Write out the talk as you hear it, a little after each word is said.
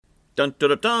Dun, dun,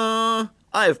 dun, dun.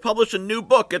 I have published a new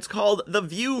book. It's called The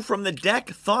View from the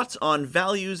Deck, Thoughts on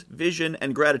Values, Vision,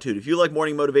 and Gratitude. If you like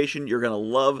morning motivation, you're going to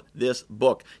love this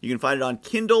book. You can find it on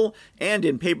Kindle and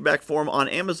in paperback form on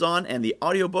Amazon, and the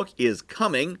audiobook is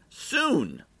coming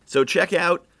soon. So check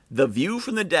out The View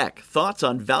from the Deck, Thoughts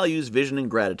on Values, Vision, and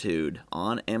Gratitude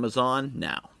on Amazon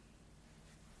now.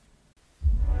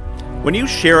 When you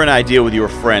share an idea with your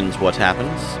friends, what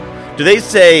happens? Do they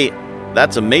say,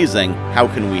 "That's amazing, how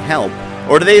can we help?"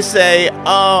 Or do they say,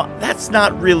 "Oh, that's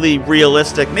not really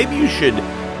realistic, maybe you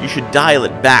should dial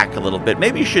it back a little bit,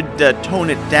 maybe you should tone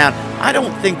it down, I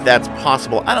don't think that's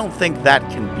possible, I don't think that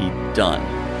can be done"?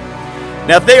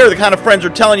 Now, if they are the kind of friends who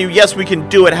are telling you, "Yes, we can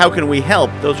do it, how can we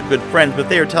help?" those are good friends, but if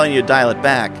they are telling you to dial it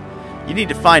back, you need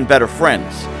to find better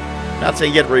friends. I'm not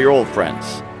saying get rid of your old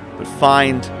friends, but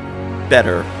find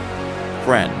better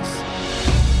friends.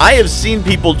 I have seen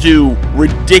people do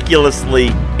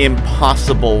ridiculously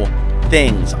impossible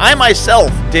things. I myself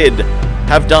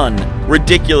have done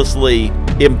ridiculously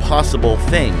impossible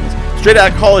things. Straight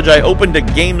out of college, I opened a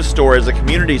game store as a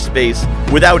community space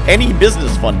without any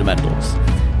business fundamentals.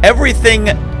 Everything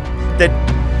that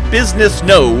business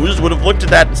knows would have looked at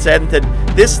that and said that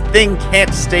this thing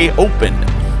can't stay open.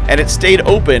 And it stayed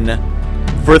open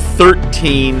for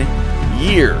 13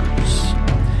 years.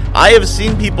 I have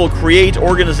seen people create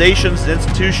organizations and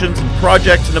institutions and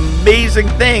projects and amazing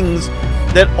things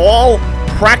that all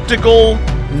practical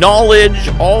knowledge,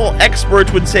 all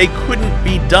experts would say couldn't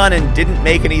be done and didn't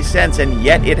make any sense, and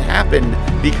yet it happened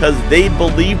because they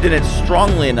believed in it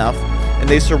strongly enough and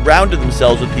they surrounded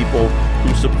themselves with people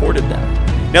who supported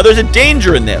them. Now, there's a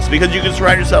danger in this because you can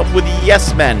surround yourself with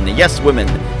yes men, yes women,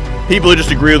 people who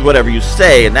just agree with whatever you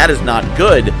say, and that is not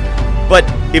good. But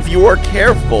if you are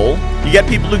careful, you get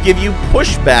people who give you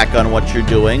pushback on what you're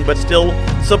doing, but still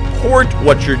support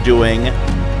what you're doing.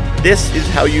 This is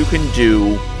how you can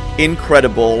do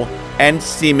incredible and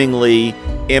seemingly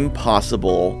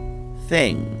impossible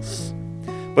things.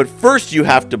 But first you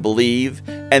have to believe,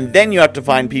 and then you have to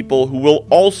find people who will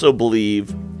also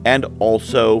believe and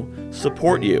also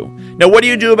support you. Now, what do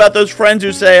you do about those friends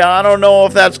who say, "I don't know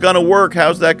if that's going to work,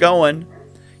 how's that going?"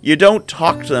 You don't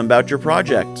talk to them about your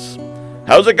projects.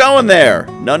 "How's it going there?"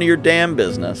 None of your damn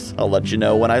business. I'll let you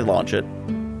know when I launch it.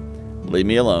 Leave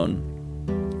me alone.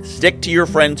 Stick to your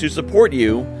friends who support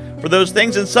you for those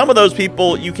things, and some of those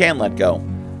people you can't let go.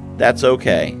 That's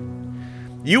okay.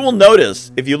 You will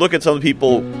notice, if you look at some of the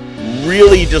people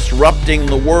really disrupting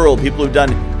the world, people who've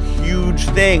done huge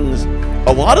things,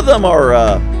 a lot of them are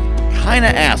kind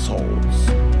of assholes.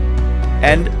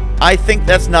 And I think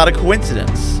that's not a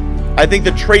coincidence. I think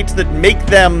the traits that make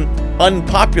them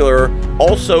unpopular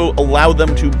also allow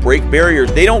them to break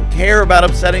barriers. They don't care about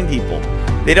upsetting people.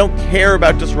 They don't care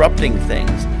about disrupting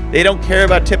things. They don't care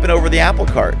about tipping over the apple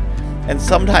cart. And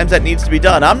sometimes that needs to be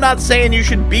done. I'm not saying you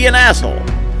should be an asshole,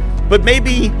 but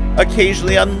maybe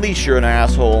occasionally unleash your inner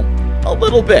asshole a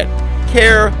little bit.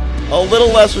 Care a little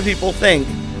less what people think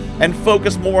and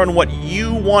focus more on what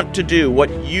you want to do,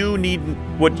 what you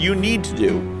need to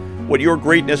do, what your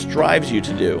greatness drives you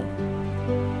to do.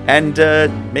 And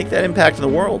make that impact in the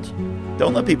world.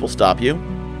 Don't let people stop you.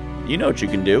 You know what you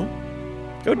can do.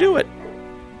 Go do it.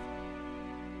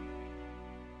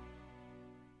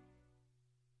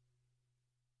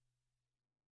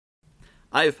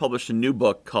 I have published a new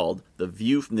book called The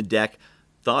View from the Deck,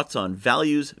 Thoughts on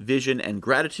Values, Vision, and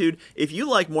Gratitude. If you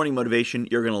like morning motivation,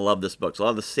 you're going to love this book. So a lot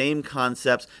of the same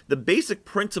concepts. The basic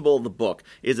principle of the book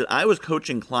is that I was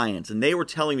coaching clients, and they were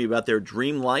telling me about their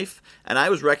dream life, and I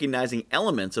was recognizing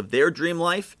elements of their dream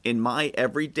life in my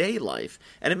everyday life.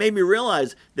 And it made me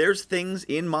realize there's things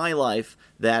in my life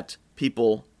that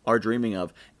people are dreaming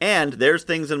of. And there's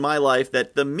things in my life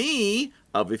that the me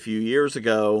of a few years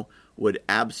ago would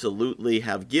absolutely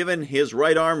have given his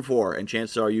right arm for, and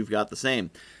chances are you've got the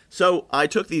same. So I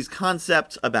took these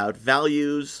concepts about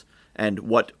values and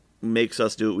what makes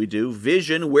us do what we do,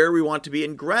 vision, where we want to be,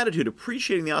 and gratitude,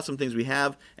 appreciating the awesome things we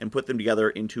have, and put them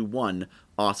together into one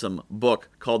awesome book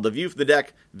called The View from the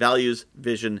Deck, Values,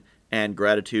 Vision, and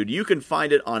Gratitude. You can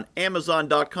find it on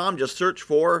Amazon.com. Just search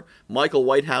for Michael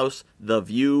Whitehouse, The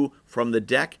View from the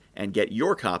Deck, and get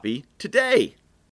your copy today.